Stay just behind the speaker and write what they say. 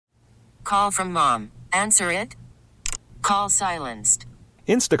call from mom. Answer it. Call silenced.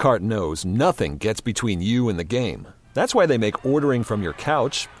 Instacart knows nothing gets between you and the game. That's why they make ordering from your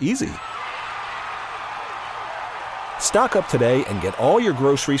couch easy. Stock up today and get all your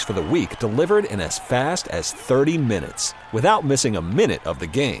groceries for the week delivered in as fast as 30 minutes without missing a minute of the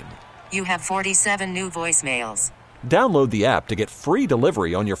game. You have 47 new voicemails. Download the app to get free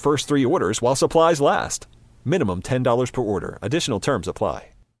delivery on your first 3 orders while supplies last. Minimum $10 per order. Additional terms apply.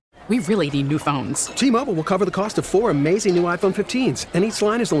 We really need new phones. T-Mobile will cover the cost of 4 amazing new iPhone 15s, and each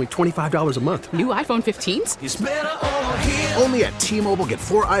line is only $25 a month. New iPhone 15s? It's better over here. Only at T-Mobile, get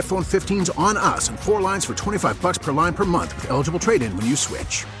 4 iPhone 15s on us and 4 lines for $25 per line per month with eligible trade-in when you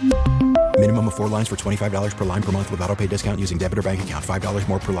switch. Minimum of 4 lines for $25 per line per month with autopay discount using debit or bank account. $5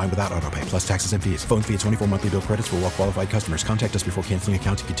 more per line without autopay, plus taxes and fees. Phone fee at 24 monthly bill credits for well-qualified customers. Contact us before canceling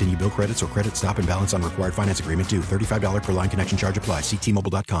account to continue bill credits or credit stop and balance on required finance agreement due. $35 per line connection charge applies. See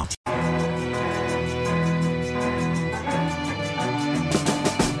T-Mobile.com.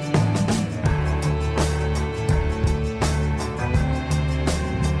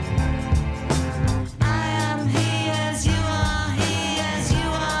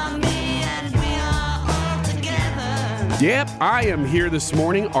 Yep, I am here this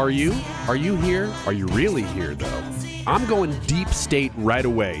morning. Are you? Are you here? Are you really here, though? I'm going deep state right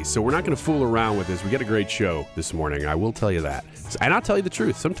away, so we're not going to fool around with this. We got a great show this morning, I will tell you that. And I'll tell you the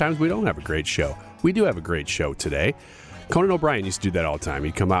truth, sometimes we don't have a great show. We do have a great show today. Conan O'Brien used to do that all the time.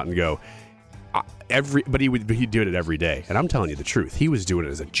 He'd come out and go, but he'd do it every day. And I'm telling you the truth, he was doing it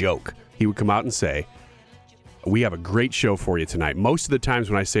as a joke. He would come out and say, we have a great show for you tonight. Most of the times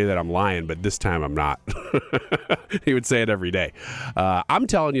when I say that, I'm lying, but this time I'm not. He would say it every day. I'm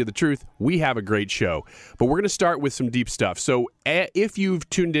telling you the truth. We have a great show, but we're going to start with some deep stuff. So if you've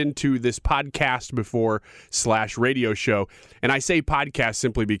tuned into this podcast before / radio show, and I say podcast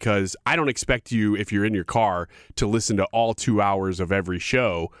simply because I don't expect you, if you're in your car, to listen to all 2 hours of every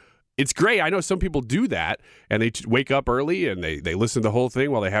show. It's great. I know some people do that, and they wake up early, and they listen to the whole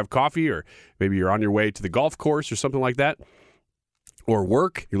thing while they have coffee, or maybe you're on your way to the golf course or something like that, or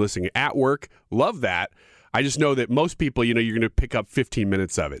work. You're listening at work. Love that. I just know that most people, you're going to pick up 15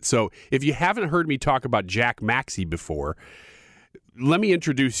 minutes of it. So if you haven't heard me talk about Jack Maxey before, let me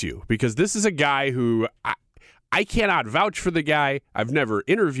introduce you, because this is a guy who I cannot vouch for the guy. I've never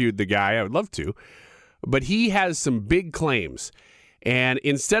interviewed the guy. I would love to, but he has some big claims. And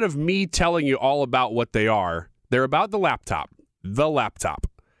instead of me telling you all about what they are, they're about the laptop. The laptop.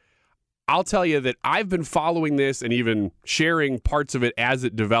 I'll tell you that I've been following this and even sharing parts of it as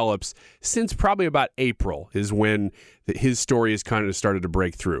it develops since probably about April is when his story has kind of started to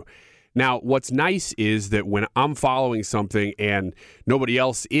break through. Now, what's nice is that when I'm following something and nobody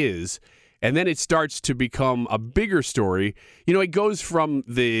else is, and then it starts to become a bigger story, it goes from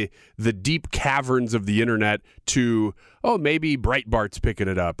the deep caverns of the internet to, maybe Breitbart's picking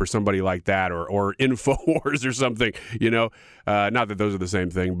it up or somebody like that, or InfoWars or something, not that those are the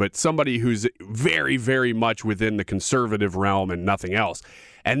same thing, but somebody who's very, very much within the conservative realm and nothing else.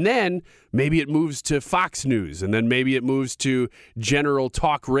 And then maybe it moves to Fox News, and then maybe it moves to general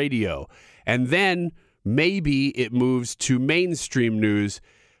talk radio, and then maybe it moves to mainstream news,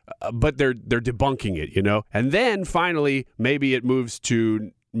 but they're debunking it, And then finally, maybe it moves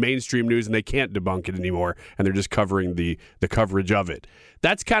to mainstream news and they can't debunk it anymore, and they're just covering the coverage of it.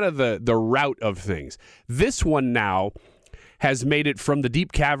 That's kind of the route of things. This one now has made it from the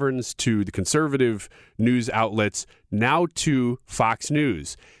deep caverns to the conservative news outlets, now to Fox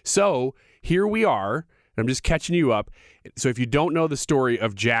News. So here we are. I'm just catching you up. So if you don't know the story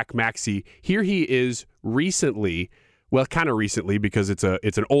of Jack Maxey, here he is recently. Well, kind of recently, because it's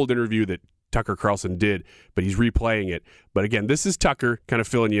an old interview that Tucker Carlson did, but he's replaying it. But again, this is Tucker kind of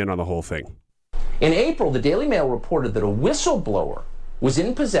filling you in on the whole thing. In April, the Daily Mail reported that a whistleblower was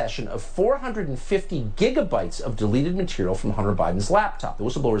in possession of 450 gigabytes of deleted material from Hunter Biden's laptop. The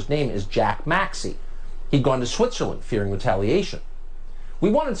whistleblower's name is Jack Maxey. He'd gone to Switzerland fearing retaliation. We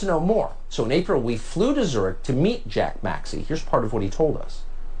wanted to know more, so in April we flew to Zurich to meet Jack Maxey. Here's part of what he told us.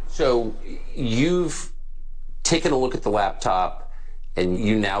 So you've taken a look at the laptop, and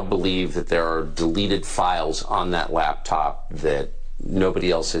you now believe that there are deleted files on that laptop that nobody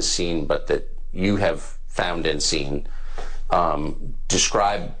else has seen, but that you have found and seen.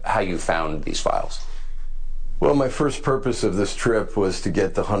 Describe how you found these files. Well, my first purpose of this trip was to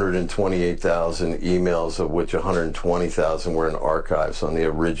get the 128,000 emails, of which 120,000 were in archives on the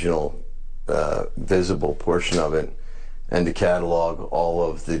original visible portion of it, and to catalog all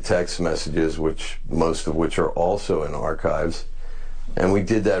of the text messages, most of which are also in archives. And we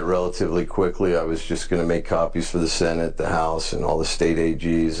did that relatively quickly. I was just going to make copies for the Senate, the House, and all the state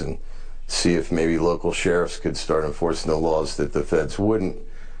AGs, and see if maybe local sheriffs could start enforcing the laws that the feds wouldn't.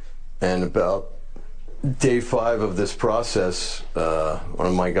 And about day 5 of this process, one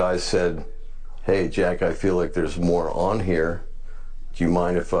of my guys said, "Hey, Jack, I feel like there's more on here. Do you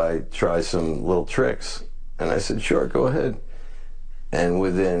mind if I try some little tricks?" And I said, "Sure, go ahead." And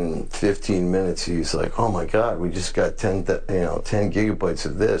within 15 minutes, he's like, "Oh my God, we just got 10 gigabytes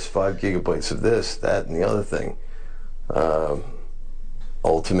of this, 5 gigabytes of this, that, and the other thing."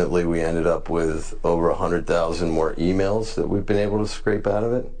 Ultimately, we ended up with over 100,000 more emails that we've been able to scrape out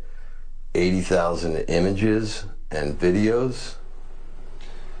of it, 80,000 images and videos.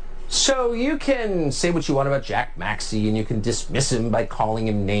 So you can say what you want about Jack Maxey, and you can dismiss him by calling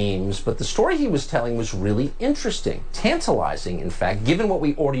him names, but the story he was telling was really interesting, tantalizing, in fact, given what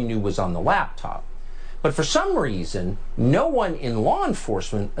we already knew was on the laptop. But for some reason, no one in law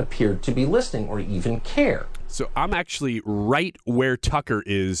enforcement appeared to be listening or even care. So I'm actually right where Tucker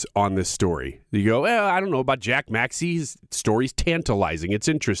is on this story. You go, well, I don't know about Jack Maxey's story's tantalizing. It's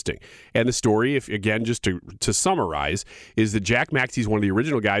interesting. And the story, if again, just to summarize, is that Jack Maxey's one of the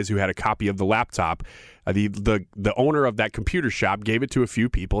original guys who had a copy of the laptop. The owner of that computer shop gave it to a few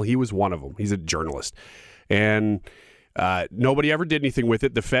people. He was one of them. He's a journalist. And nobody ever did anything with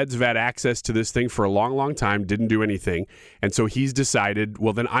it. The feds have had access to this thing for a long, long time, didn't do anything. And so he's decided,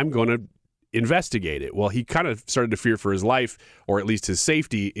 well, then I'm going to investigate it. Well, he kind of started to fear for his life, or at least his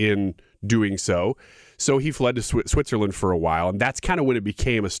safety in doing so. So he fled to Switzerland for a while, and that's kind of when it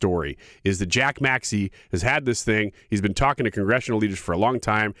became a story, is that Jack Maxey has had this thing. He's been talking to congressional leaders for a long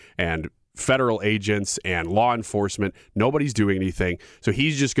time, and federal agents and law enforcement. Nobody's doing anything. So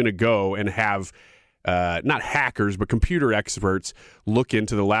he's just going to go and have not hackers, but computer experts look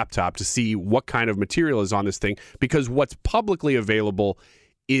into the laptop to see what kind of material is on this thing, because what's publicly available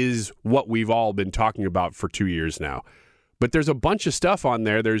is what we've all been talking about for 2 years now. But there's a bunch of stuff on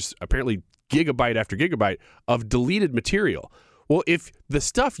there. There's apparently gigabyte after gigabyte of deleted material. Well, if the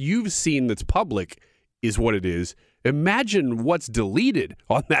stuff you've seen that's public is what it is, imagine what's deleted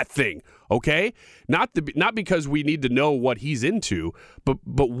on that thing, okay? Not because we need to know what he's into, but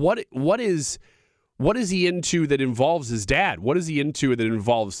what is he into that involves his dad? What is he into that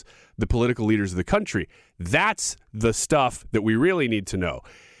involves the political leaders of the country? That's the stuff that we really need to know.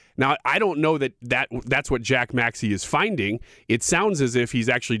 Now, I don't know that's what Jack Maxey is finding. It sounds as if he's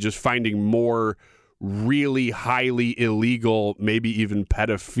actually just finding more really highly illegal, maybe even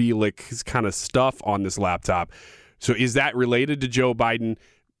pedophilic kind of stuff on this laptop. So is that related to Joe Biden?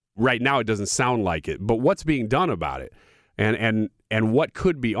 Right now, it doesn't sound like it. But what's being done about it? And what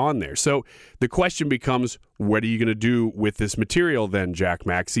could be on there? So the question becomes, what are you going to do with this material then, Jack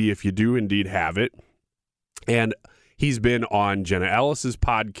Maxey, if you do indeed have it? And he's been on Jenna Ellis's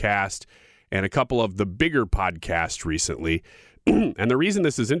podcast and a couple of the bigger podcasts recently. And the reason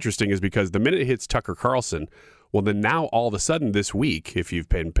this is interesting is because the minute it hits Tucker Carlson, well, then now all of a sudden this week, if you've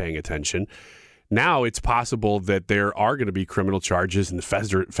been paying attention, now it's possible that there are going to be criminal charges and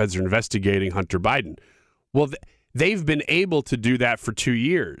the feds are investigating Hunter Biden. Well, they've been able to do that for 2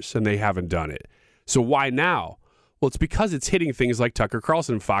 years, and they haven't done it. So why now? Well, it's because it's hitting things like Tucker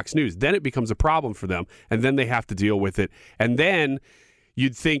Carlson and Fox News. Then it becomes a problem for them, and then they have to deal with it. And then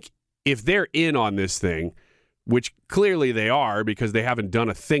you'd think if they're in on this thing, which clearly they are because they haven't done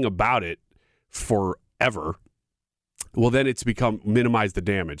a thing about it forever, well, then it's become minimize the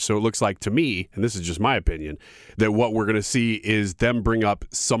damage. So it looks like to me, and this is just my opinion, that what we're going to see is them bring up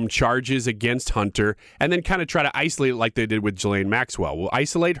some charges against Hunter and then kind of try to isolate it like they did with Ghislaine Maxwell. We'll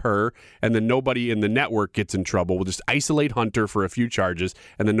isolate her, and then nobody in the network gets in trouble. We'll just isolate Hunter for a few charges,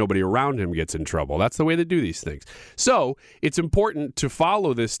 and then nobody around him gets in trouble. That's the way they do these things. So it's important to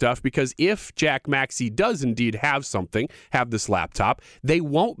follow this stuff, because if Jack Maxey does indeed have this laptop, they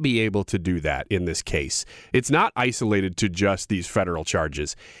won't be able to do that in this case. It's not isolated to just these federal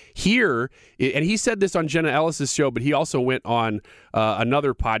charges. Here, and he said this on Jenna Ellis's show, but he also went on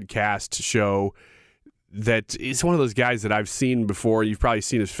another podcast show that is one of those guys that I've seen before. You've probably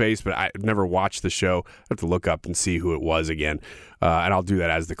seen his face, but I've never watched the show. I have to look up and see who it was again, and I'll do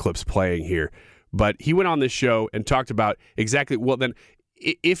that as the clip's playing here. But he went on this show and talked about exactly, well, then,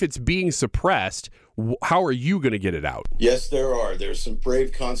 if it's being suppressed, how are you going to get it out? Yes, there are. There's some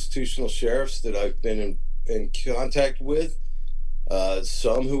brave constitutional sheriffs that I've been in contact with.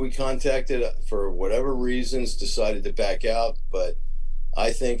 Some who we contacted for whatever reasons decided to back out, but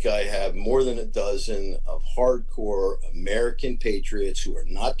I think I have more than a dozen of hardcore American patriots who are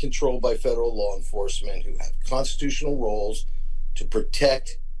not controlled by federal law enforcement, who have constitutional roles to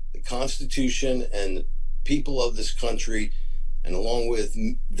protect the Constitution and the people of this country, and along with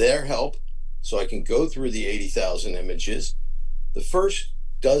their help, so I can go through the 80,000 images. The first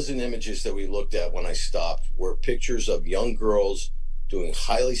dozen images that we looked at when I stopped were pictures of young girls doing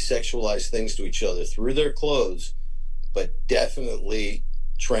highly sexualized things to each other through their clothes, but definitely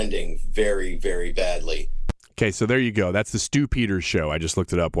trending very, very badly. Okay, so there you go. That's the Stu Peters show. I just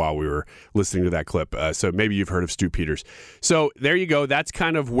looked it up while we were listening to that clip. So maybe you've heard of Stu Peters. So there you go. That's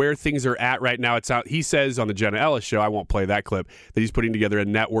kind of where things are at right now. It's out. He says on the Jenna Ellis show, I won't play that clip, that he's putting together a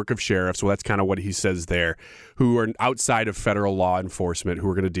network of sheriffs. Well, that's kind of what he says there, who are outside of federal law enforcement, who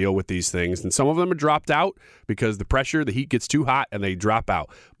are going to deal with these things. And some of them have dropped out because the pressure, the heat gets too hot and they drop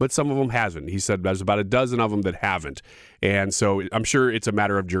out. But some of them hasn't. He said there's about a dozen of them that haven't. And so I'm sure it's a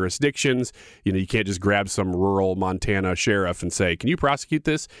matter of jurisdictions. You know, you can't just grab some rural Montana sheriff and say, can you prosecute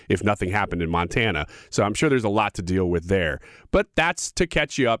this if nothing happened in Montana? So I'm sure there's a lot to deal with there. But that's to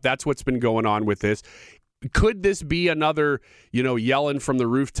catch you up. That's what's been going on with this. Could this be another, yelling from the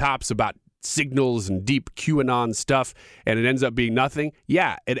rooftops about signals and deep QAnon stuff, and it ends up being nothing?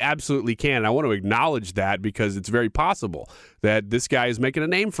 Yeah, it absolutely can. And I want to acknowledge that because it's very possible that this guy is making a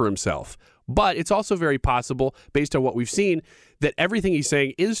name for himself. But it's also very possible, based on what we've seen, that everything he's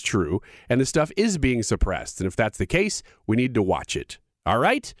saying is true and the stuff is being suppressed. And if that's the case, we need to watch it. All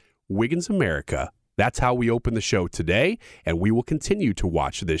right? Wiggins America. That's how we open the show today, and we will continue to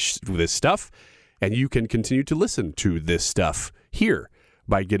watch this stuff, and you can continue to listen to this stuff here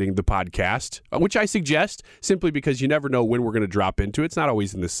by getting the podcast, which I suggest simply because you never know when we're going to drop into it. It's not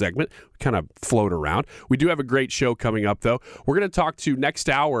always in this segment. We kind of float around. We do have a great show coming up, though. We're going to talk to, next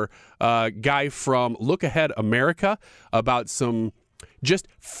hour, a guy from Look Ahead America about some just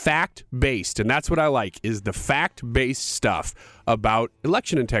fact-based, and that's what I like, is the fact-based stuff about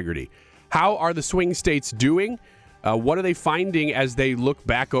election integrity. How are the swing states doing? What are they finding as they look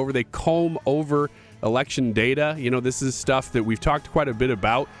back over, they comb over election data? This is stuff that we've talked quite a bit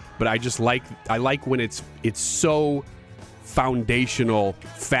about, but I like when it's so foundational,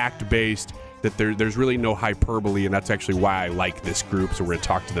 fact-based, that there's really no hyperbole, and that's actually why I like this group. So we're going to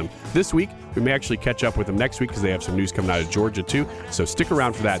talk to them this week. We may actually catch up with them next week because they have some news coming out of Georgia too. So stick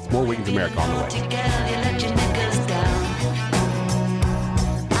around for that. It's more Wiggins America on the way.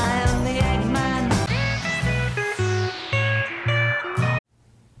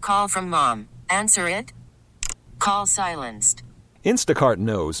 Call from mom. Answer it. Call silenced. Instacart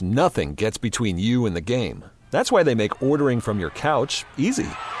knows nothing gets between you and the game. That's why they make ordering from your couch easy.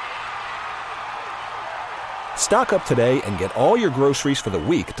 Stock up today and get all your groceries for the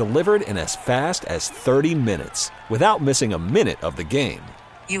week delivered in as fast as 30 minutes without missing a minute of the game.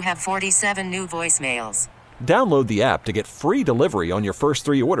 You have 47 new voicemails. Download the app to get free delivery on your first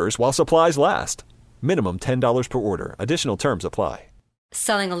 3 orders while supplies last. Minimum $10 per order. Additional terms apply.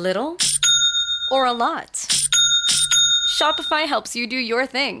 Selling a little or a lot? Shopify helps you do your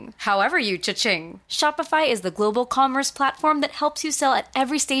thing, however you cha-ching. Shopify is the global commerce platform that helps you sell at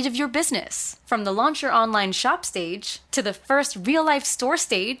every stage of your business. From the launch your online shop stage, to the first real-life store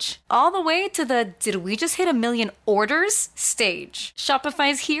stage, all the way to the did we just hit 1 million orders stage.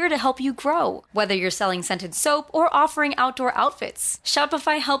 Shopify is here to help you grow. Whether you're selling scented soap or offering outdoor outfits,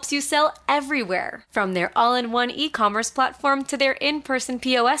 Shopify helps you sell everywhere. From their all-in-one e-commerce platform to their in-person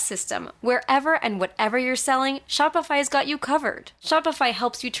POS system, wherever and whatever you're selling, Shopify's got you covered. Shopify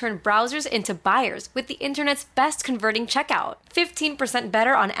helps you turn browsers into buyers with the internet's best converting checkout. 15%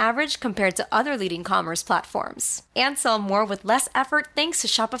 better on average compared to other leading commerce platforms. And sell more with less effort thanks to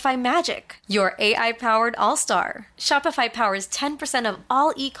Shopify Magic, your AI-powered all-star. Shopify powers 10% of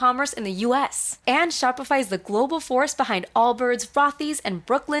all e-commerce in the US. And Shopify is the global force behind Allbirds, Rothy's, and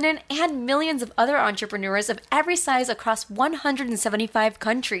Brooklinen, and millions of other entrepreneurs of every size across 175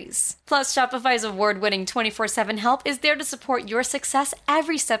 countries. Plus, Shopify's award-winning 24/7 help is there to support your success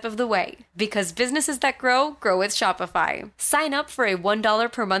every step of the way. Because businesses that grow, grow with Shopify. Sign up for a $1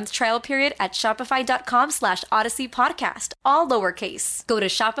 per month trial period at shopify.com/Odyssey Podcast, all lowercase. Go to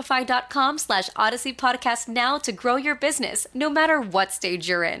shopify.com/Odyssey Podcast now to grow your business, no matter what stage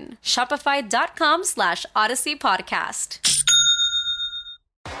you're in. Shopify.com/Odyssey Podcast.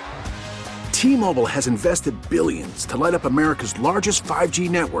 T-Mobile has invested billions to light up America's largest 5G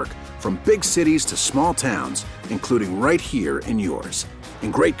network, from big cities to small towns, including right here in yours.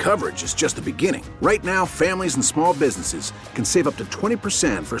 And great coverage is just the beginning. Right now, families and small businesses can save up to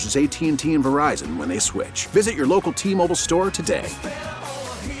 20% versus AT&T and Verizon when they switch. Visit your local T-Mobile store today.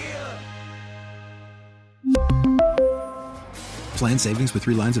 Plan savings with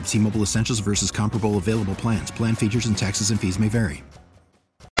 3 lines of T-Mobile Essentials versus comparable available plans. Plan features and taxes and fees may vary.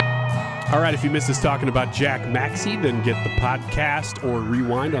 All right, if you missed us talking about Jack Maxey, then get the podcast or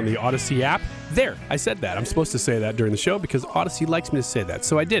rewind on the Odyssey app. There, I said that. I'm supposed to say that during the show because Odyssey likes me to say that,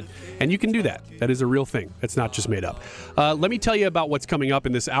 so I did. And you can do that. That is a real thing. That's not just made up. Let me tell you about what's coming up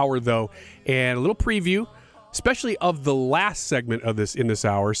in this hour, though, and a little preview, especially of the last segment of this in this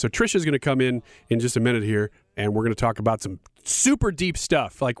hour. So Trisha's going to come in just a minute here, and we're going to talk about some super deep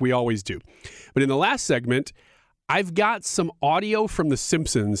stuff like we always do. But in the last segment, I've got some audio from The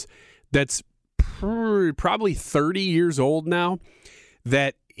Simpsons that's probably 30 years old now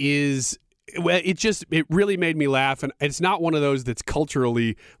that is, well, it really made me laugh. And it's not one of those that's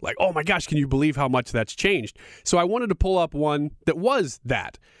culturally like, oh my gosh, can you believe how much that's changed? So I wanted to pull up one that was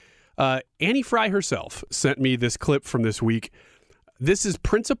that. Annie Fry herself sent me this clip from this week. This is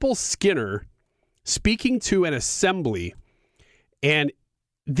Principal Skinner speaking to an assembly, and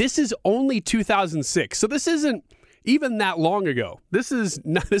this is only 2006. So this isn't even that long ago. This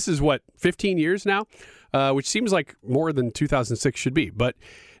is what, 15 years now, which seems like more than 2006 should be. But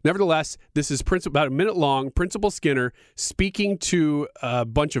nevertheless, this is about a minute long. Principal Skinner speaking to a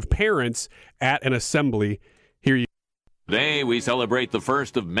bunch of parents at an assembly. Here you. Today we celebrate the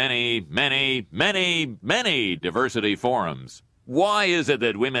first of many, many, many, many diversity forums. Why is it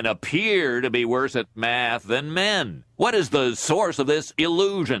that women appear to be worse at math than men? What is the source of this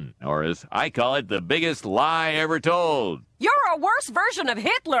illusion? Or as I call it, the biggest lie ever told? You're a worse version of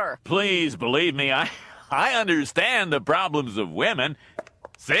Hitler. Please believe me, I understand the problems of women.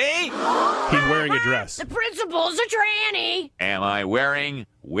 See? He's wearing a dress. The principal's a tranny. Am I wearing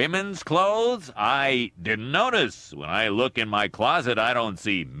women's clothes? I didn't notice. When I look in my closet, I don't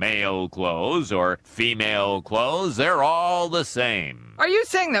see male clothes or female clothes. They're all the same. Are you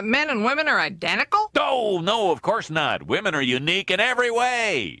saying that men and women are identical? No, of course not. Women are unique in every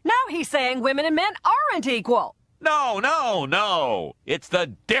way. Now he's saying women and men aren't equal. No. It's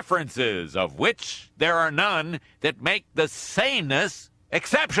the differences, of which there are none, that make the sameness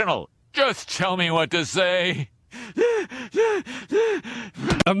exceptional. Just tell me what to say.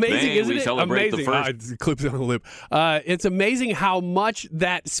 Amazing, isn't it? Amazing. Clips on the loop. It's amazing how much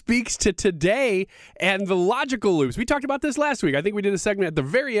that speaks to today and the logical loops. We talked about this last week. I think we did a segment at the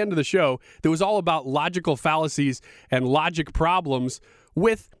very end of the show that was all about logical fallacies and logic problems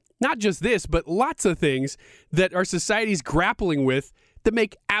with not just this, but lots of things that our society's grappling with that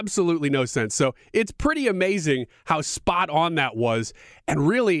make absolutely no sense. So it's pretty amazing how spot on that was, and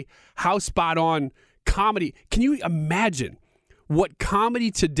really how spot on comedy. Can you imagine what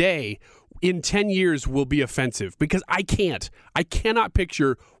comedy today in 10 years will be offensive? Because I cannot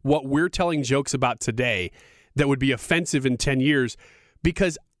picture what we're telling jokes about today that would be offensive in 10 years,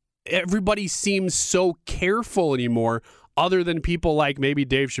 because everybody seems so careful anymore, other than people like maybe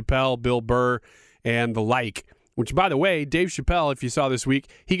Dave Chappelle, Bill Burr, and the like. Which, by the way, Dave Chappelle, if you saw this week,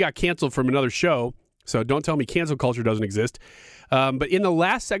 he got canceled from another show. So don't tell me cancel culture doesn't exist. But in the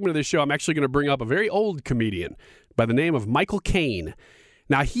last segment of this show, I'm actually going to bring up a very old comedian by the name of Michael Caine.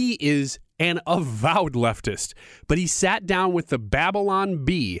 Now, he is an avowed leftist, but he sat down with the Babylon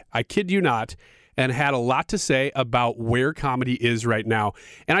Bee, I kid you not, and had a lot to say about where comedy is right now.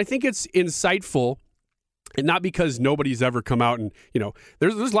 And I think it's insightful. And not because nobody's ever come out and,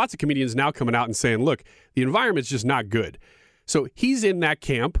 there's lots of comedians now coming out and saying, look, the environment's just not good. So he's in that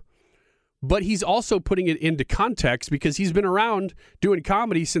camp, but he's also putting it into context because he's been around doing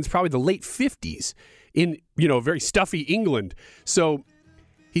comedy since probably the late 50s in, very stuffy England. So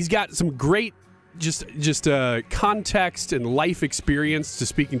he's got some great just context and life experience to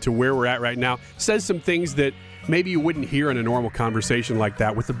speaking to where we're at right now. Says some things that maybe you wouldn't hear in a normal conversation like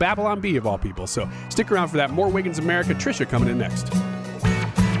that with the Babylon Bee of all people. So stick around for that. More Wiggins America. Trisha coming in next.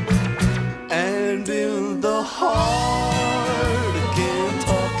 And in the heart of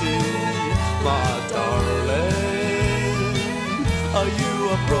Kentucky, my darling,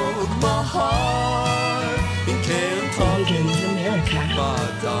 you broke my heart in Kentucky,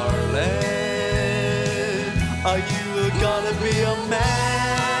 my darling. You gotta be a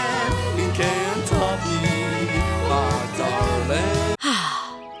man in Kentucky, my darling.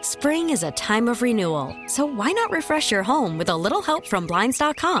 Spring is a time of renewal, so why not refresh your home with a little help from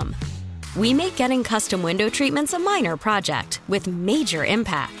Blinds.com? We make getting custom window treatments a minor project with major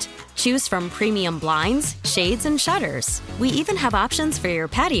impact. Choose from premium blinds, shades, and shutters. We even have options for your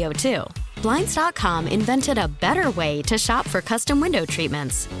patio, too. Blinds.com invented a better way to shop for custom window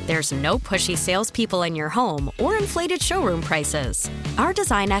treatments. There's no pushy salespeople in your home or inflated showroom prices. Our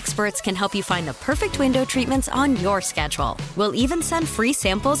design experts can help you find the perfect window treatments on your schedule. We'll even send free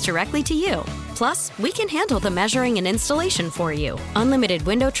samples directly to you. Plus, we can handle the measuring and installation for you. Unlimited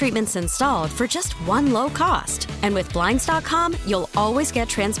window treatments installed for just one low cost. And with Blinds.com, you'll always get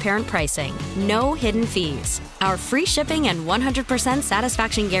transparent pricing. No hidden fees. Our free shipping and 100%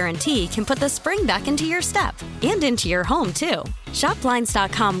 satisfaction guarantee can put the spring back into your step and into your home, too. Shop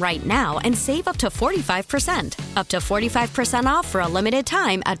Blinds.com right now and save up to 45%. Up to 45% off for a limited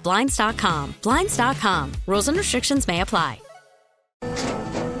time at Blinds.com. Blinds.com. Rules and restrictions may apply.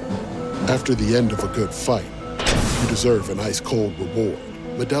 After the end of a good fight, you deserve an ice-cold reward.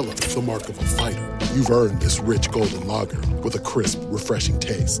 Modelo is the mark of a fighter. You've earned this rich golden lager with a crisp, refreshing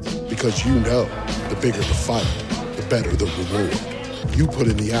taste. Because you know, the bigger the fight, the better the reward. You put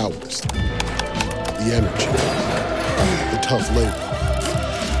in the hours, the energy, the tough labor.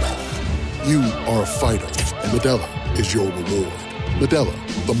 You are a fighter, and Modelo is your reward.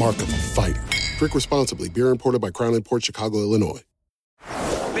 Modelo, the mark of a fighter. Drink responsibly. Beer imported by Crown Imports, Chicago, Illinois.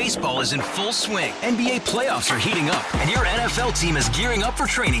 Baseball is in full swing. NBA playoffs are heating up, and your NFL team is gearing up for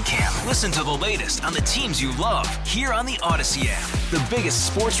training camp. Listen to the latest on the teams you love here on the Odyssey app. The biggest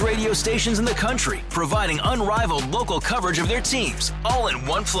sports radio stations in the country, providing unrivaled local coverage of their teams, all in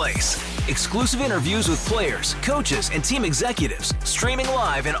one place. Exclusive interviews with players, coaches, and team executives, streaming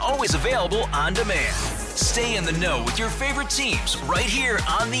live and always available on demand. Stay in the know with your favorite teams right here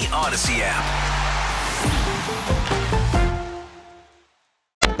on the Odyssey app.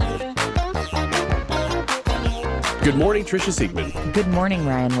 Good morning, Tricia Siegman. Good morning,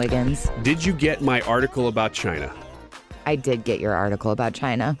 Ryan Wiggins. Did you get my article about China? I did get your article about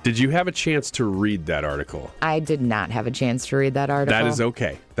China. Did you have a chance to read that article? I did not have a chance to read that article. That is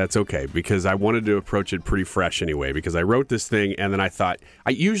okay. That's okay, because I wanted to approach it pretty fresh anyway, because I wrote this thing, and then I thought,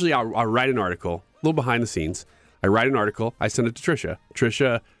 I'll write an article, a little behind the scenes. I write an article, I send it to Tricia.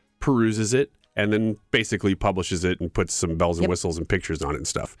 Tricia peruses it, and then basically publishes it and puts some bells and whistles and pictures on it and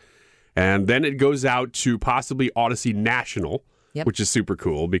stuff. And then it goes out to possibly Odyssey National, which is super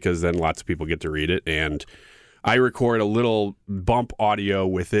cool because then lots of people get to read it. And I record a little bump audio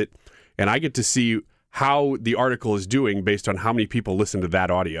with it, and I get to see how the article is doing based on how many people listen to that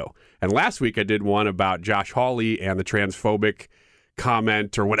audio. And last week I did one about Josh Hawley and the transphobic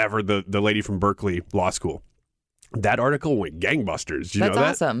comment or whatever, the lady from Berkeley Law School. That article went gangbusters. You know that?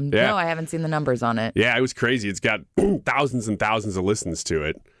 That's awesome. Yeah. No, I haven't seen the numbers on it. Yeah, it was crazy. It's got thousands and thousands of listens to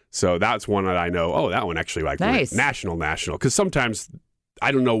it. So that's one that I know, that one actually nice. national. Because sometimes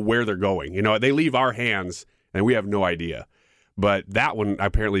I don't know where they're going. You know, they leave our hands and we have no idea. But that one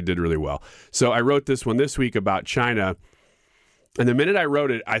apparently did really well. So I wrote this one this week about China. And the minute I wrote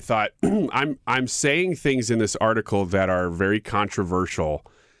it, I thought, I'm saying things in this article that are very controversial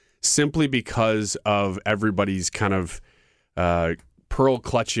simply because of everybody's kind of pearl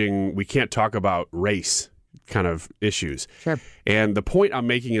clutching, we can't talk about race kind of issues. Sure. And the point I'm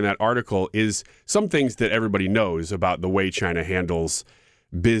making in that article is some things that everybody knows about the way China handles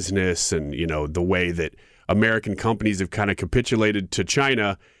business and, you know, the way that American companies have kind of capitulated to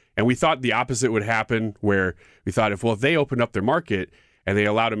China. And we thought the opposite would happen, where we thought if they opened up their market and they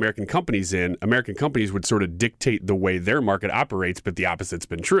allowed American companies in, American companies would sort of dictate the way their market operates, but the opposite's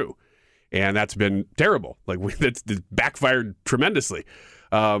been true. And that's been terrible. That's backfired tremendously.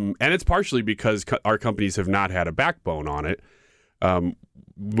 And it's partially because our companies have not had a backbone on it,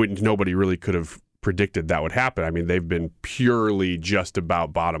 when nobody really could have predicted that would happen. I mean, they've been purely just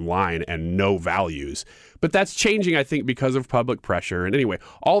about bottom line and no values. But that's changing, I think, because of public pressure. And anyway,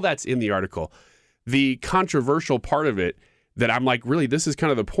 all that's in the article. The controversial part of it that I'm like, really, this is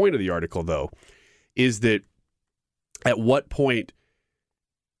kind of the point of the article, though, is that at what point,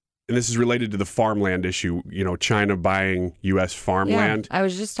 and this is related to the farmland issue, you know, China buying U.S. farmland. Yeah, I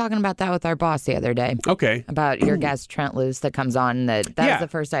was just talking about that with our boss the other day. Okay. About your guest, Trent Luce, that comes on. That was the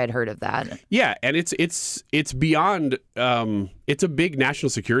first I had heard of that. Yeah, and it's beyond, it's a big national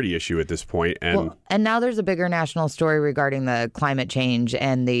security issue at this point. And now there's a bigger national story regarding the climate change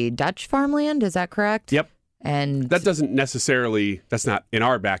and the Dutch farmland. Is that correct? Yep. And that doesn't necessarily, that's not in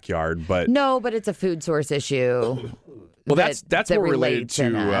our backyard, but. No, but it's a food source issue. Well, that's more related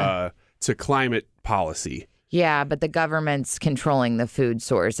to climate policy. Yeah, but the government's controlling the food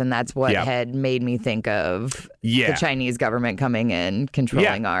source, and that's what had made me think of the Chinese government coming in,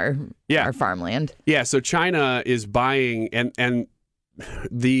 controlling our farmland. Yeah, so China is buying, and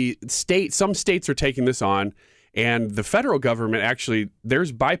some states are taking this on, and the federal government actually,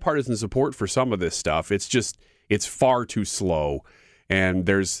 there's bipartisan support for some of this stuff. It's far too slow, and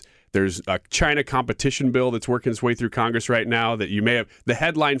there's a China competition bill that's working its way through Congress right now that you may have. The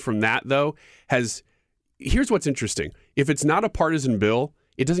headline from that, though, here's what's interesting. If it's not a partisan bill,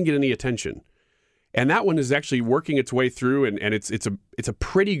 it doesn't get any attention. And that one is actually working its way through, and it's a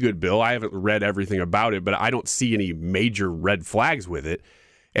pretty good bill. I haven't read everything about it, but I don't see any major red flags with it.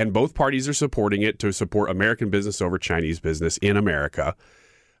 And both parties are supporting it to support American business over Chinese business in America.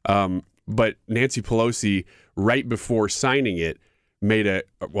 But Nancy Pelosi, right before signing it,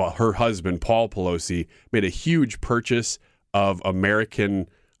 her husband, Paul Pelosi, made a huge purchase of American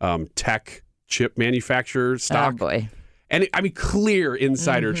tech chip manufacturer stock. Oh, boy. And clear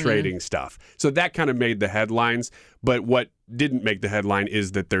insider trading stuff. So that kind of made the headlines. But what didn't make the headline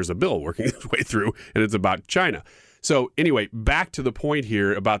is that there's a bill working its way through, and it's about China. So anyway, back to the point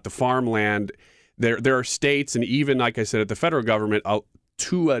here about the farmland. There are states, and even, like I said, at the federal government,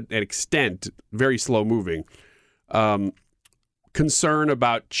 to an extent, very slow moving, concern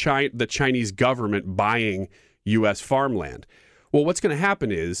about the Chinese government buying U.S. farmland. Well, what's going to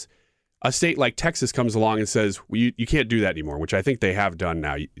happen is a state like Texas comes along and says, well, you can't do that anymore, which I think they have done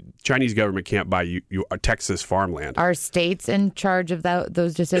now. Chinese government can't buy Texas farmland. Are states in charge of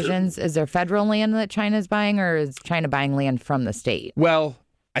those decisions? Is there federal land that China's buying, or is China buying land from the state? Well,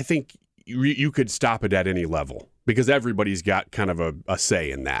 I think you could stop it at any level because everybody's got kind of a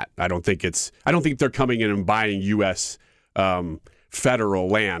say in that. I don't think they're coming in and buying U.S. Federal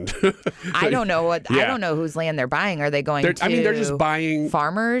land. I don't know I don't know whose land they're buying. Are they going to? They're just buying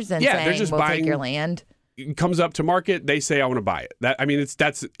farmers and saying, "We'll take your land." It comes up to market, they say, "I want to buy it."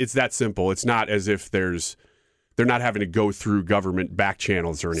 It's that simple. It's not as if they're not having to go through government back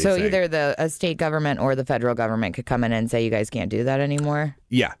channels or anything. So either a state government or the federal government could come in and say, "You guys can't do that anymore."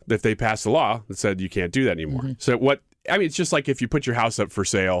 Yeah, if they pass a law that said you can't do that anymore. Mm-hmm. So it's just like if you put your house up for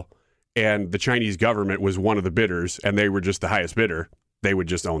sale, and the Chinese government was one of the bidders, and they were just the highest bidder, they would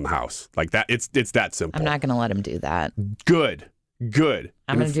just own the house. Like that. It's that simple. I'm not going to let them do that. Good.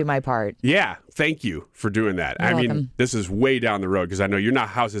 I'm going to do my part. Yeah. Thank you for doing that. You're welcome. This is way down the road because I know your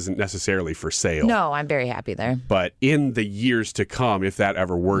house isn't necessarily for sale. No, I'm very happy there. But in the years to come, if that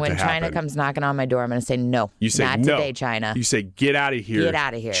ever were to happen. When China comes knocking on my door, I'm going to say no. You say not no. Today, China. You say, get out of here. Get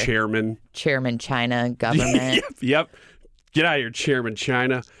out of here. Chairman China government. Yep. Get out of here, Chairman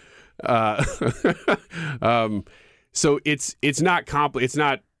China. So it's not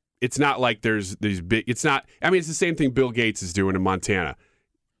complicated. It's not like there's these big. It's not. It's the same thing Bill Gates is doing in Montana.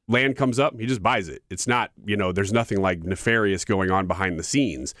 Land comes up, he just buys it. It's not. There's nothing like nefarious going on behind the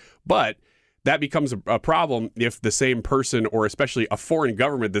scenes. But that becomes a problem if the same person, or especially a foreign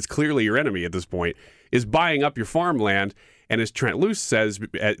government that's clearly your enemy at this point, is buying up your farmland. And as Trent Luce says,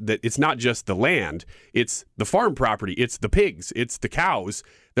 that it's not just the land, it's the farm property, it's the pigs, it's the cows.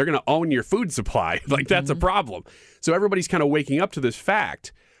 They're going to own your food supply. That's a problem. So everybody's kind of waking up to this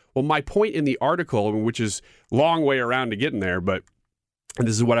fact. Well, my point in the article, which is a long way around to getting there, but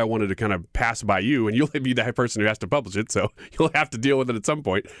this is what I wanted to kind of pass by you, and you'll be the person who has to publish it, so you'll have to deal with it at some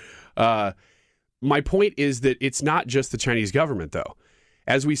point. My point is that it's not just the Chinese government, though.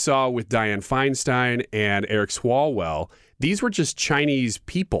 As we saw with Dianne Feinstein and Eric Swalwell, these were just Chinese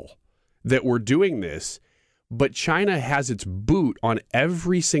people that were doing this, but China has its boot on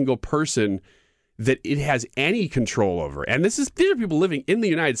every single person that it has any control over. And these are people living in the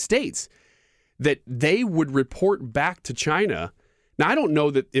United States that they would report back to China. Now, I don't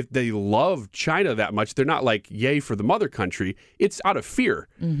know that if they love China that much, they're not like, yay for the mother country. It's out of fear.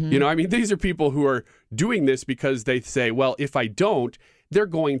 Mm-hmm. These are people who are doing this because they say, well, if I don't, they're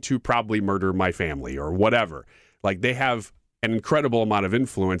going to probably murder my family or whatever. Like, they have an incredible amount of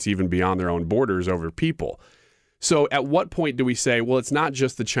influence even beyond their own borders over people. So at what point do we say, well, it's not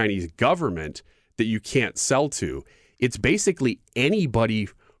just the Chinese government that you can't sell to. It's basically anybody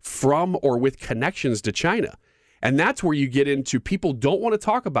from or with connections to China. And that's where you get into people don't want to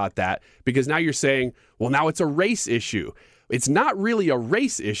talk about that because now you're saying, well, now it's a race issue. It's not really a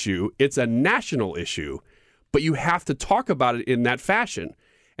race issue. It's a national issue. But you have to talk about it in that fashion.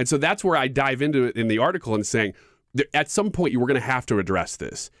 And so that's where I dive into it in the article and saying, at some point, you were going to have to address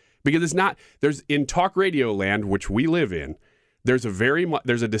this. Because there's in talk radio land, which we live in, there's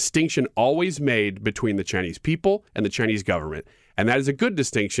a distinction always made between the Chinese people and the Chinese government. And that is a good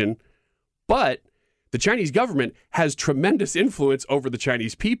distinction. But the Chinese government has tremendous influence over the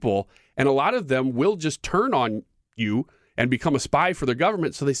Chinese people. And a lot of them will just turn on you and become a spy for their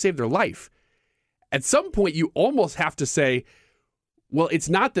government so they save their life. At some point, you almost have to say, well, it's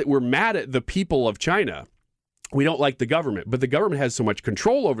not that we're mad at the people of China. We don't like the government, but the government has so much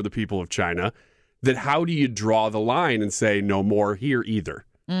control over the people of China that how do you draw the line and say no more here either?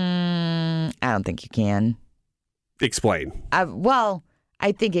 I don't think you can. Explain.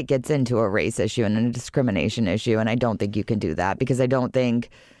 I think it gets into a race issue and a discrimination issue, and I don't think you can do that because I don't think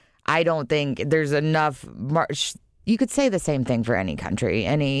there's enough. You could say the same thing for any country.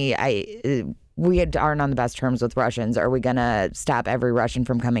 we aren't on the best terms with Russians. Are we going to stop every Russian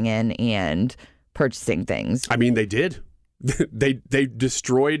from coming in and purchasing things? I mean, they did. They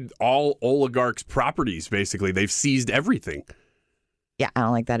destroyed all oligarchs' properties, basically. They've seized everything. Yeah, I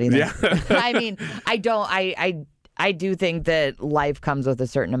don't like that either. Yeah. I mean, I do think that life comes with a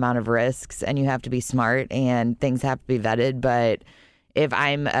certain amount of risks, and you have to be smart, and things have to be vetted. But if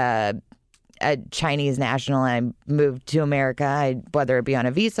I'm a Chinese national and I move to America, whether it be on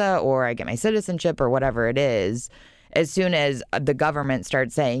a visa or I get my citizenship or whatever it is, as soon as the government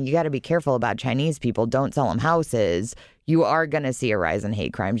starts saying, you got to be careful about Chinese people, don't sell them houses, you are going to see a rise in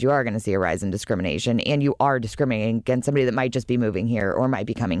hate crimes. You are going to see a rise in discrimination, and you are discriminating against somebody that might just be moving here or might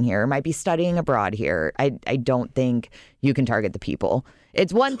be coming here or might be studying abroad here. I don't think you can target the people.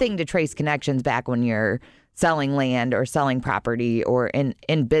 It's one thing to trace connections back when you're selling land or selling property or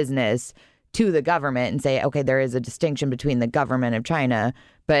in business to the government and say, okay, there is a distinction between the government of China,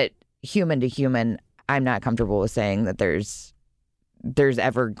 but human to human, I'm not comfortable with saying that there's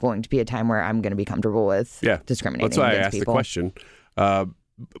ever going to be a time where I'm going to be comfortable with discriminating against people. That's why I asked the question.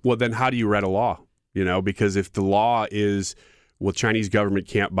 Well, then how do you write a law? You know, because if the law is, well, Chinese government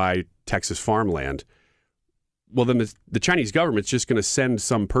can't buy Texas farmland, well, then the Chinese government's just going to send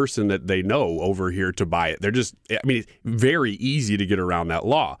some person that they know over here to buy it. It's very easy to get around that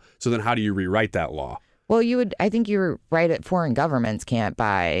law. So then how do you rewrite that law? Well, I think you're right at foreign governments can't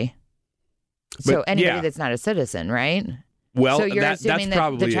buy. So anybody that's not a citizen, right? Well, so you're assuming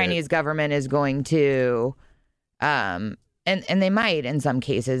that the Chinese government is going to, and they might in some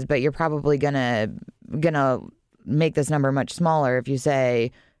cases, but you're probably gonna make this number much smaller if you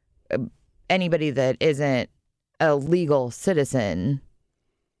say anybody that isn't a legal citizen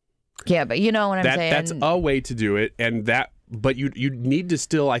can't. But you know what I'm saying? That's a way to do it, but you need to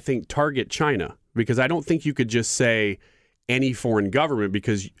still, I think, target China, because I don't think you could just say any foreign government,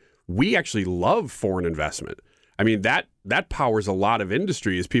 because we actually love foreign investment. I mean, that powers a lot of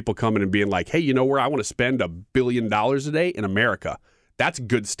industry, is people coming and being like, hey, you know where I want to spend $1 billion a day? In America. That's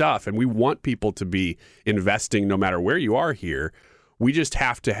good stuff. And we want people to be investing no matter where you are here. We just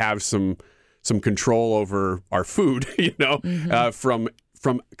have to have some control over our food,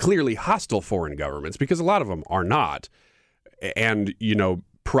 from clearly hostile foreign governments, because a lot of them are not. And,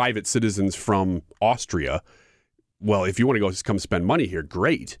 private citizens from Austria, well, if you want to come spend money here,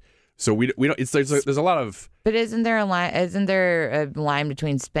 great. So we don't. There's a lot of. But isn't there a line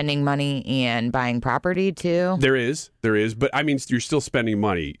between spending money and buying property too? There is. But I mean, you're still spending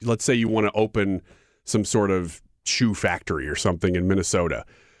money. Let's say you want to open some sort of shoe factory or something in Minnesota.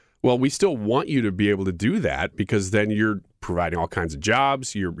 Well, we still want you to be able to do that, because then you're providing all kinds of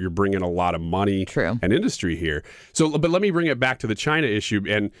jobs. You're bringing a lot of money and industry here. So, but let me bring it back to the China issue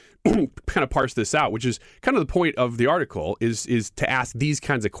and kind of parse this out, which is kind of the point of the article, is to ask these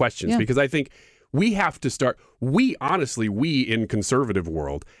kinds of questions, because I think we have to start. We in conservative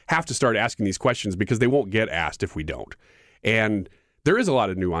world have to start asking these questions, because they won't get asked if we don't. And there is a lot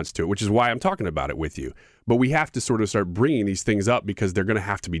of nuance to it, which is why I'm talking about it with you. But we have to sort of start bringing these things up, because they're going to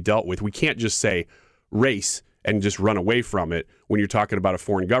have to be dealt with. We can't just say race and just run away from it when you're talking about a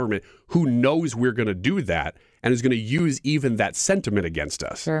foreign government who knows we're going to do that and is going to use even that sentiment against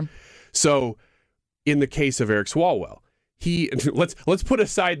us. Sure. So in the case of Eric Swalwell, let's put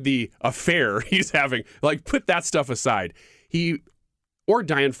aside the affair he's having, put that stuff aside. Or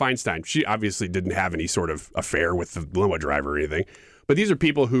Dianne Feinstein, she obviously didn't have any sort of affair with the limo driver or anything. But these are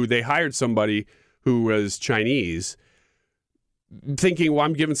people who they hired somebody who was Chinese, thinking, well,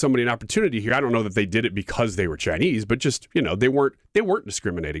 I'm giving somebody an opportunity here. I don't know that they did it because they were Chinese, but just, they weren't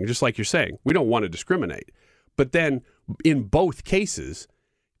discriminating, just like you're saying. We don't want to discriminate. But then in both cases,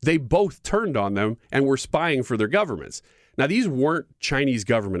 they both turned on them and were spying for their governments. Now, these weren't Chinese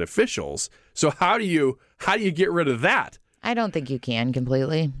government officials. So how do you get rid of that? I don't think you can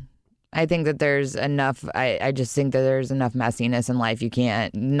completely. I think that there's enough. I just think that there's enough messiness in life.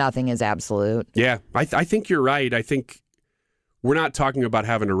 Nothing is absolute. Yeah, I think you're right. I think we're not talking about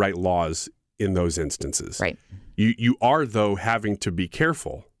having to write laws in those instances. Right. You are, though, having to be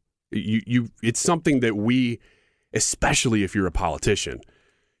careful. It's something that we, especially if you're a politician,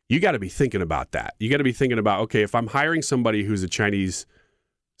 you got to be thinking about that. You got to be thinking about, okay, if I'm hiring somebody who's a Chinese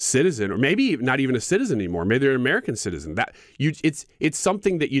citizen, or maybe not even a citizen anymore, maybe they're an American citizen, it's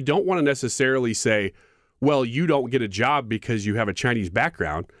something that you don't want to necessarily say, well, you don't get a job because you have a Chinese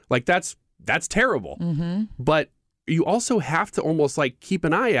background. That's terrible. Mm-hmm. But you also have to almost keep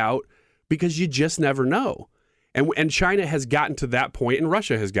an eye out, because you just never know. And China has gotten to that point, and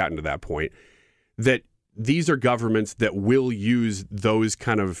Russia has gotten to that point, that these are governments that will use those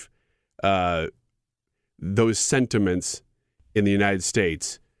kind of those sentiments in the United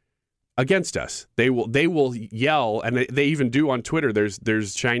States against us. They will yell, and they even do on Twitter.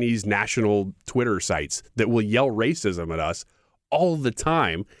 There's Chinese national Twitter sites that will yell racism at us all the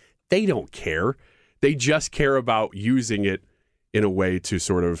time. They don't care. They just care about using it in a way to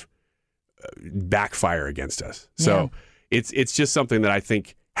sort of backfire against us. So it's just something that I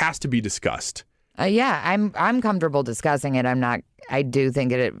think has to be discussed. I'm comfortable discussing it. I do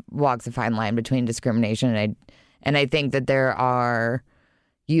think it walks a fine line between discrimination and I think that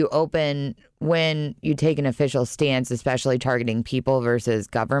when you take an official stance, especially targeting people versus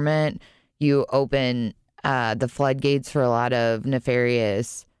government, you open the floodgates for a lot of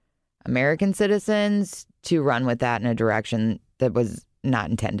nefarious American citizens to run with that in a direction that was not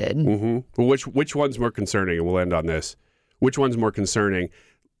intended. Mm-hmm. Well, which one's more concerning? And we'll end on this. Which one's more concerning?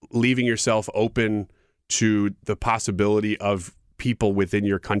 Leaving yourself open to the possibility of people within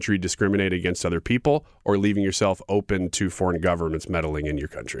your country discriminate against other people, or leaving yourself open to foreign governments meddling in your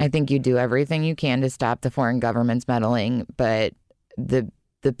country? I think you do everything you can to stop the foreign governments meddling, but the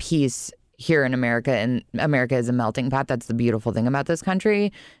peace here in America, and America is a melting pot. That's the beautiful thing about this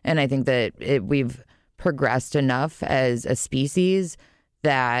country. And I think that we've progressed enough as a species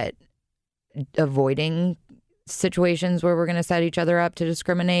that avoiding situations where we're going to set each other up to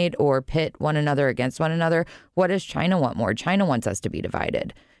discriminate or pit one another against one another. What does China want more? China wants us to be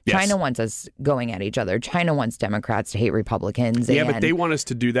divided. Yes. China wants us going at each other. China wants Democrats to hate Republicans. Yeah, but they want us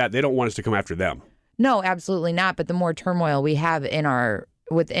to do that. They don't want us to come after them. No, absolutely not. But the more turmoil we have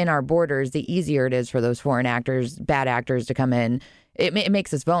within our borders, the easier it is for those foreign actors, bad actors to come in. It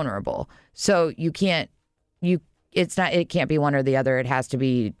makes us vulnerable. So it can't be one or the other.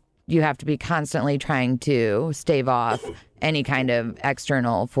 You have to be constantly trying to stave off any kind of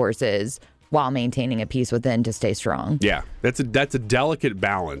external forces while maintaining a peace within to stay strong. Yeah, that's a delicate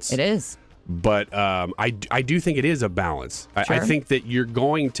balance. It is. But I do think it is a balance. Sure. I think that you're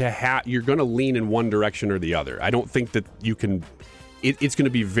going to lean in one direction or the other. I don't think that you can. It's going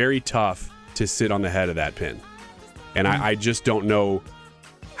to be very tough to sit on the head of that pin, and I just don't know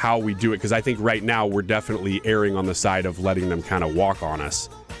how we do it, because I think right now we're definitely erring on the side of letting them kind of walk on us.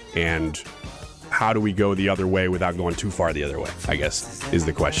 And how do we go the other way without going too far the other way, I guess, is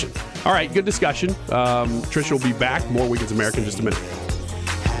the question. All right, good discussion. Trisha will be back. More Weekends America in just a minute.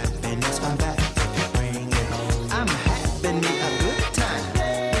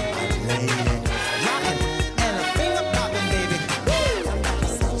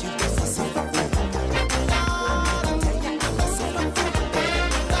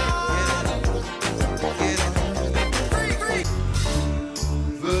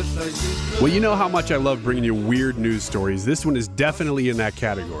 Well, you know how much I love bringing you weird news stories. This one is definitely in that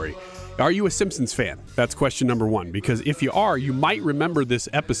category. Are you a Simpsons fan? That's question number one, because if you are, you might remember this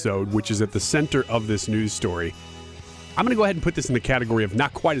episode, which is at the center of this news story. I'm going to go ahead and put this in the category of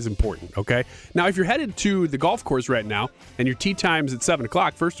not quite as important, okay? Now, if you're headed to the golf course right now and your tee time's at 7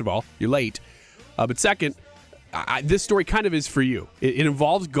 o'clock, first of all, you're late. But second, this story kind of is for you. It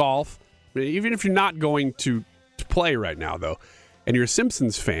involves golf, even if you're not going to play right now, though, and you're a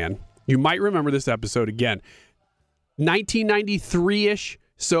Simpsons fan, you might remember this episode again. 1993-ish,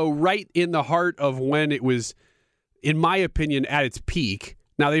 so right in the heart of when it was, in my opinion, at its peak.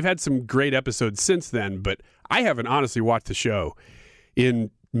 Now, they've had some great episodes since then, but I haven't honestly watched the show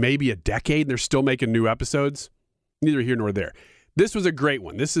in maybe a decade, and they're still making new episodes. Neither here nor there. This was a great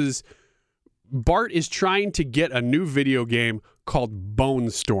one. Bart is trying to get a new video game called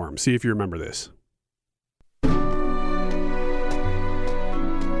Bone Storm. See if you remember this.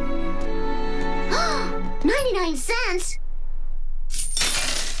 99 cents?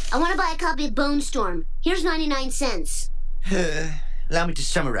 I want to buy a copy of Bone Storm. Here's 99 cents. Allow me to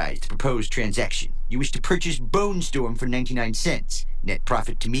summarize the proposed transaction. You wish to purchase Bone Storm for 99 cents. Net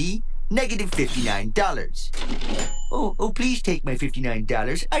profit to me, negative $59. Oh, please take my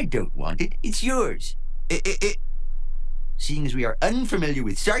 $59. I don't want it. It's yours. Seeing as we are unfamiliar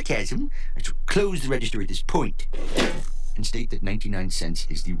with sarcasm, I shall close the register at this point and state that 99 cents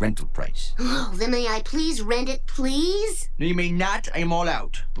is the rental price. Oh, then may I please rent it, please? No, you may not. I am all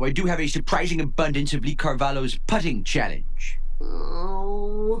out. Though I do have a surprising abundance of Lee Carvalho's putting challenge.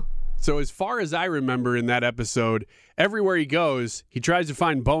 Oh. So as far as I remember in that episode, everywhere he goes, he tries to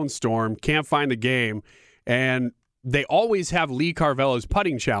find Bone Storm, can't find the game, and they always have Lee Carvalho's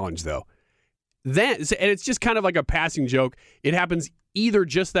putting challenge, though. And it's just kind of like a passing joke. It happens either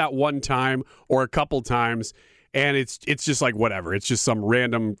just that one time or a couple times, and it's just like whatever. It's just some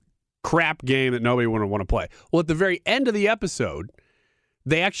random crap game that nobody would want to play. Well, at the very end of the episode,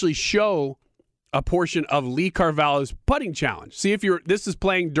 they actually show a portion of Lee Carvalho's putting challenge. This is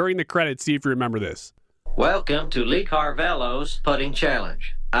playing during the credits. See if you remember this. Welcome to Lee Carvalho's putting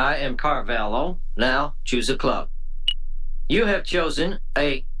challenge. I am Carvalho. Now choose a club. You have chosen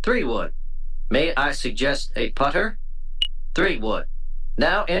a 3-wood. May I suggest a putter? 3-wood.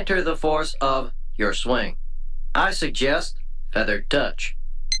 Now enter the force of your swing. I suggest feather touch.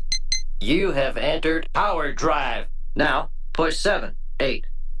 You have entered power drive. Now push 7, 8,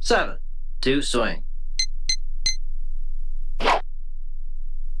 7 to swing.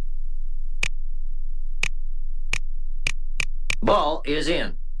 Ball is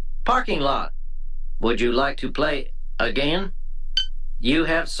in. Parking lot. Would you like to play again? You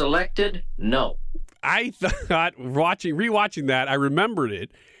have selected no. I thought rewatching that, I remembered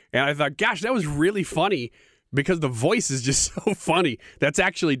it, and I thought, gosh, that was really funny because the voice is just so funny. That's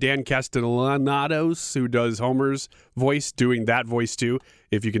actually Dan Castellanos, who does Homer's voice, doing that voice too,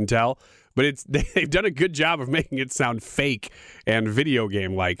 if you can tell. But they've done a good job of making it sound fake and video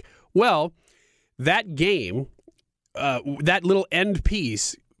game-like. Well, that game, that little end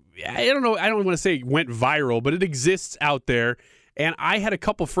piece, I don't want to say it went viral, but it exists out there. And I had a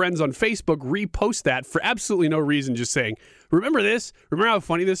couple friends on Facebook repost that for absolutely no reason, just saying, remember this? Remember how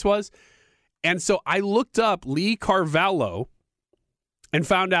funny this was? And so I looked up Lee Carvalho and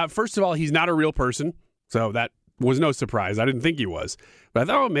found out, first of all, he's not a real person. So that was no surprise. I didn't think he was. But I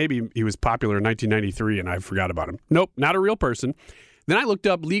thought, oh, maybe he was popular in 1993 and I forgot about him. Nope, not a real person. Then I looked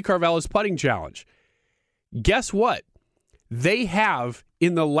up Lee Carvalho's putting challenge. Guess what? They have,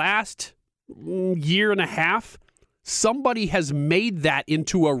 in the last year and a half, somebody has made that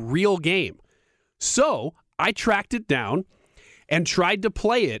into a real game. So I tracked it down and tried to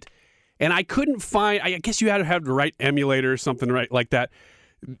play it, and I couldn't find, I guess you had to have the right emulator or something right like that,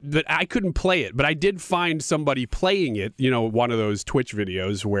 but I couldn't play it. But I did find somebody playing it, one of those Twitch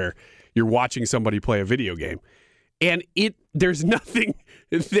videos where you're watching somebody play a video game. And there's nothing,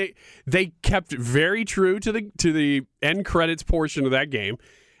 they kept very true to the end credits portion of that game,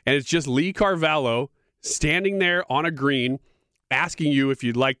 and it's just Lee Carvalho standing there on a green asking you if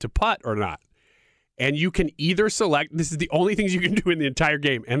you'd like to putt or not. And you can either select, this is the only things you can do in the entire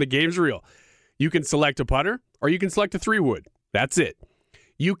game, and the game's real. You can select a putter or you can select a 3-wood. That's it.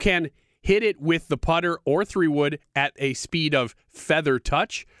 You can hit it with the putter or 3-wood at a speed of feather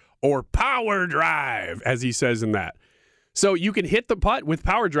touch or power drive, as he says in that. So you can hit the putt with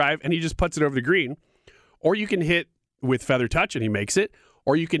power drive and he just puts it over the green, or you can hit with feather touch and he makes it,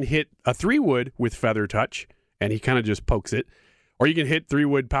 or you can hit a 3-wood with feather touch and he kind of just pokes it, or you can hit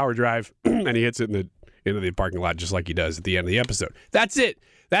 3-wood power drive and he hits it into the parking lot just like he does at the end of the episode. That's it.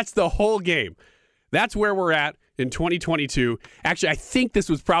 That's the whole game. That's where we're at in 2022. Actually, I think this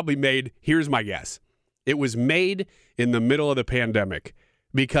was probably made, here's my guess. It was made in the middle of the pandemic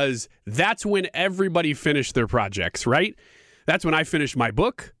because that's when everybody finished their projects, right? That's when I finished my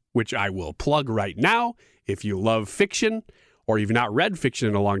book, which I will plug right now. If you love fiction, or you've not read fiction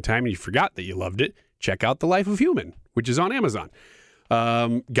in a long time and you forgot that you loved it, check out The Life of Human, which is on Amazon.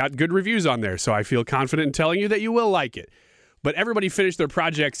 Got good reviews on there, so I feel confident in telling you that you will like it. But everybody finished their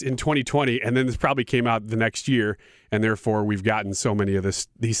projects in 2020, and then this probably came out the next year, and therefore we've gotten so many of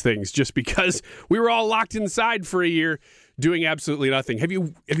these things just because we were all locked inside for a year doing absolutely nothing. Have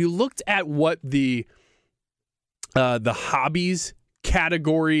you looked at what the hobbies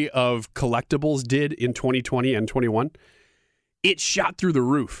category of collectibles did in 2020 and 21? It shot through the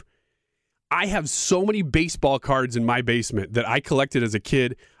roof. I have so many baseball cards in my basement that I collected as a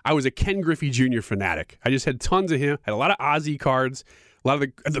kid. I was a Ken Griffey Jr. fanatic. I just had tons of him. Had a lot of Ozzie cards. A lot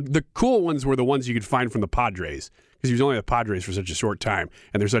of the cool ones were the ones you could find from the Padres because he was only the Padres for such a short time,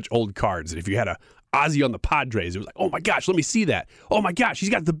 and they're such old cards. And if you had a Ozzie on the Padres, it was like, oh my gosh, let me see that. Oh my gosh, he's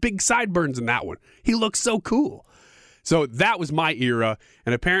got the big sideburns in that one. He looks so cool. So that was my era,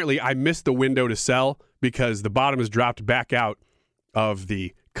 and apparently I missed the window to sell because the bottom has dropped back out of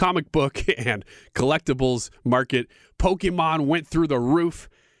the comic book and collectibles market. Pokemon went through the roof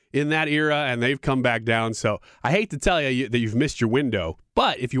in that era, and they've come back down. So I hate to tell you that you've missed your window,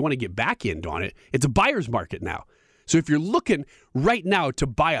 but if you want to get back in on it, it's a buyer's market now. So if you're looking right now to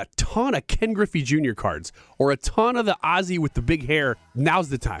buy a ton of Ken Griffey Jr. cards or a ton of the Ozzie with the big hair, now's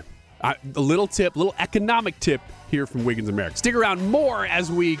the time. A little economic tip here from Wiggins America. Stick around more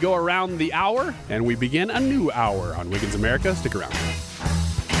as we go around the hour, and we begin a new hour on Wiggins America. Stick around.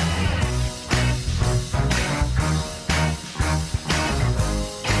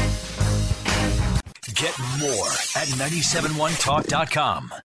 Get more at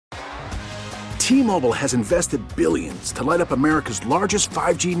 971talk.com. T-Mobile has invested billions to light up America's largest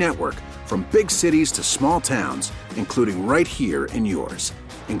 5G network, from big cities to small towns, including right here in yours.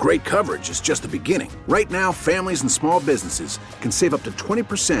 And great coverage is just the beginning. Right now, families and small businesses can save up to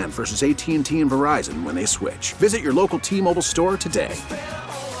 20% versus AT&T and Verizon when they switch. Visit your local T-Mobile store today.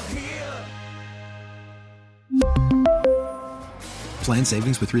 Plan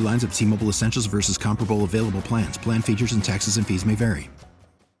savings with 3 lines of T-Mobile Essentials versus comparable available plans. Plan features and taxes and fees may vary.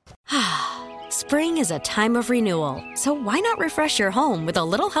 Spring is a time of renewal, so why not refresh your home with a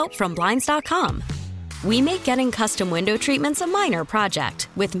little help from Blinds.com? We make getting custom window treatments a minor project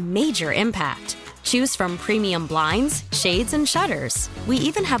with major impact. Choose from premium blinds, shades, and shutters. We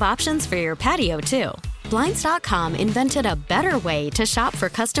even have options for your patio, too. Blinds.com invented a better way to shop for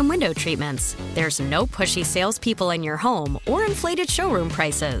custom window treatments. There's no pushy salespeople in your home or inflated showroom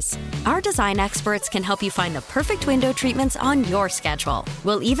prices. Our design experts can help you find the perfect window treatments on your schedule.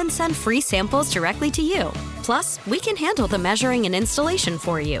 We'll even send free samples directly to you. Plus, we can handle the measuring and installation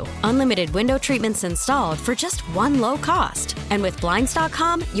for you. Unlimited window treatments installed for just one low cost. And with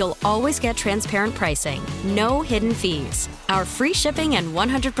Blinds.com, you'll always get transparent pricing. No hidden fees. Our free shipping and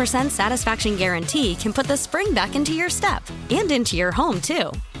 100% satisfaction guarantee can put the spring back into your step and into your home,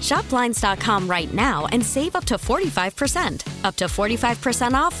 too. Shop Blinds.com right now and save up to 45%. Up to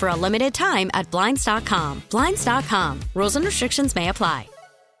 45% off for a limited time at Blinds.com. Blinds.com. Rules and restrictions may apply.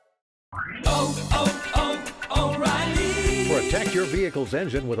 O'Reilly. Protect your vehicle's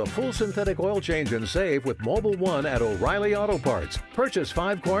engine with a full synthetic oil change and save with Mobil 1 at O'Reilly Auto Parts. Purchase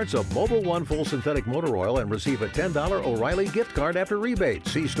 5 quarts of Mobil 1 full synthetic motor oil and receive a $10 O'Reilly gift card after rebate.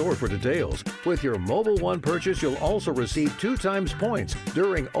 See store for details. With your Mobil 1 purchase, you'll also receive 2 times points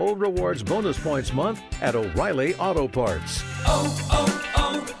during O Rewards Bonus Points Month at O'Reilly Auto Parts.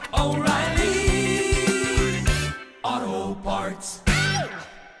 O'Reilly Auto Parts.